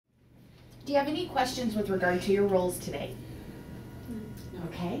Do you have any questions with regard to your roles today? No.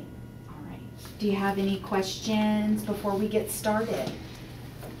 Okay. All right. Do you have any questions before we get started?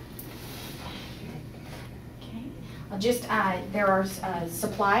 Okay. I'll just, there are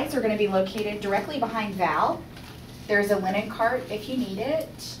supplies are going to be located directly behind Val. There's a linen cart if you need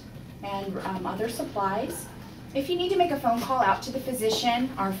it, and other supplies. If you need to make a phone call out to the physician,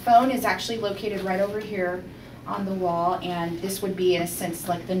 our phone is actually located right over here on the wall, and this would be in a sense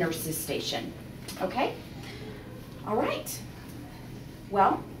like the nurse's station. Okay? All right.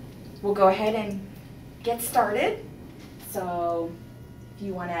 Well, we'll go ahead and get started. So if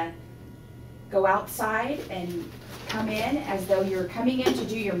you want to go outside and come in as though you're coming in to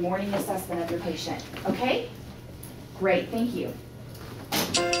do your morning assessment of your patient. Okay? Great, thank you.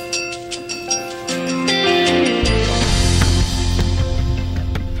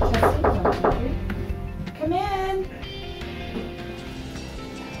 Come in.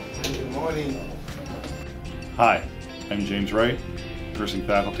 Good morning. Hi, I'm James Wright, nursing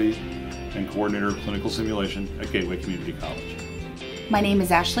faculty and coordinator of clinical simulation at GateWay Community College. My name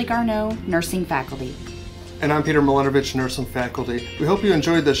is Ashley Garneau, nursing faculty. And I'm Peter Milanovic, nursing faculty. We hope you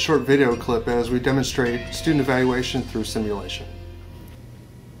enjoyed this short video clip as we demonstrate student evaluation through simulation.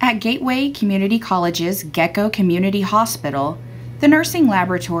 At Gateway Community College's Gecko Community Hospital, the nursing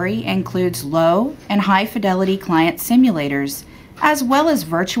laboratory includes low and high fidelity client simulators, as well as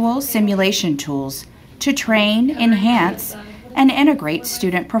virtual simulation tools to train, enhance, and integrate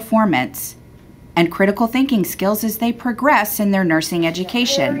student performance and critical thinking skills as they progress in their nursing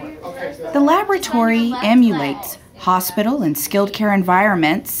education. The laboratory emulates hospital and skilled care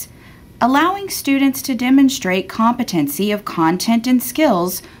environments, allowing students to demonstrate competency of content and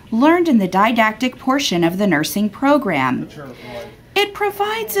skills learned in the didactic portion of the nursing program. It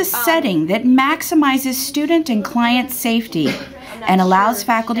provides a setting that maximizes student and client safety and allows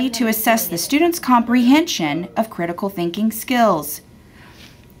faculty to assess the student's comprehension of critical thinking skills.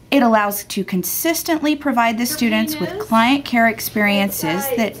 It allows to consistently provide the students with client care experiences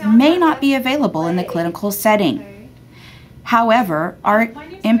that may not be available in the clinical setting, however, are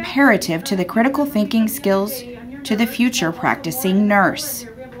imperative to the critical thinking skills to the future practicing nurse.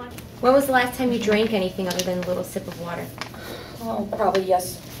 When was the last time you drank anything other than a little sip of water? Oh, probably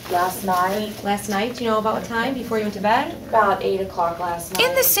last night. Last night? Do you know about what time before you went to bed? About 8 o'clock last night.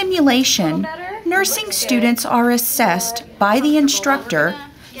 In the simulation, nursing students are assessed by the instructor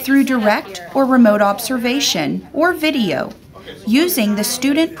through direct or remote observation or video, using the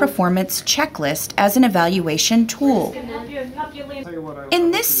Student Performance Checklist as an evaluation tool.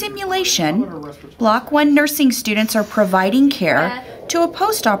 In this simulation, Block 1 nursing students are providing care to a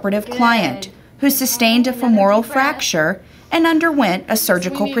postoperative client who sustained a femoral fracture and underwent a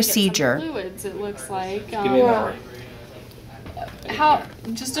surgical procedure. Fluids, it looks like.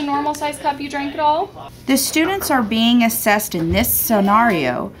 Just a normal size cup, you drank it all? The students are being assessed in this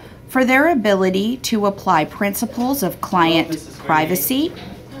scenario for their ability to apply principles of client privacy,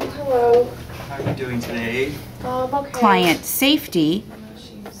 Hello. How are you doing today? Okay. client safety,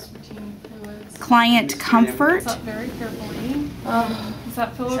 client comfort, Very carefully. Does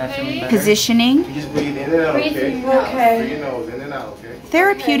that feel okay? positioning, You just breathe in and out, okay? Okay. Through your nose, in and out, okay?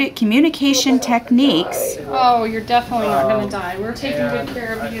 therapeutic communication techniques, Oh, you're definitely not going to die. We're taking good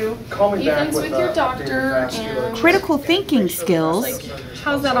care of you. Ethan's with your doctor. And critical thinking skills,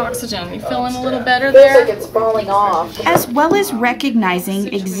 how's that oxygen? You feeling a little better there? it's falling off. as well as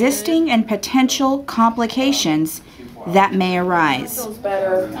recognizing existing and potential complications that may arise.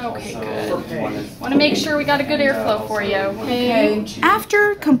 Okay, good. Want to make sure we got a good airflow for you, okay?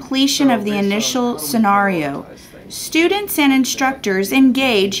 After completion of the initial scenario, students and instructors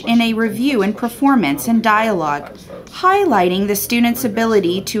engage in a review and performance and dialogue, highlighting the student's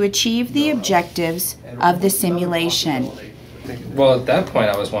ability to achieve the objectives of the simulation. Well, at that point,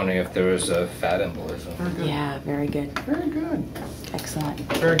 I was wondering if there was a fat embolism. Yeah, very good. Very good. Excellent.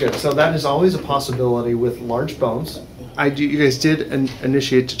 Very good. So that is always a possibility with large bones. You guys did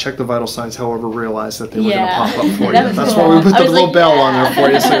initiate to check the vital signs, however, realized that they were going to pop up for you. That's why we put the little bell on there for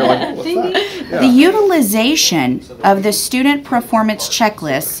you, so you're like, what's that? Yeah. The utilization of the student performance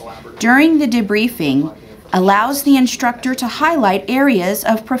checklist during the debriefing allows the instructor to highlight areas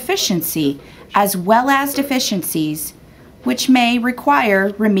of proficiency as well as deficiencies, which may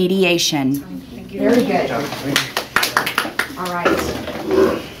require remediation. Very good. All right.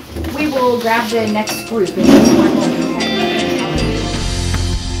 We will grab the next group.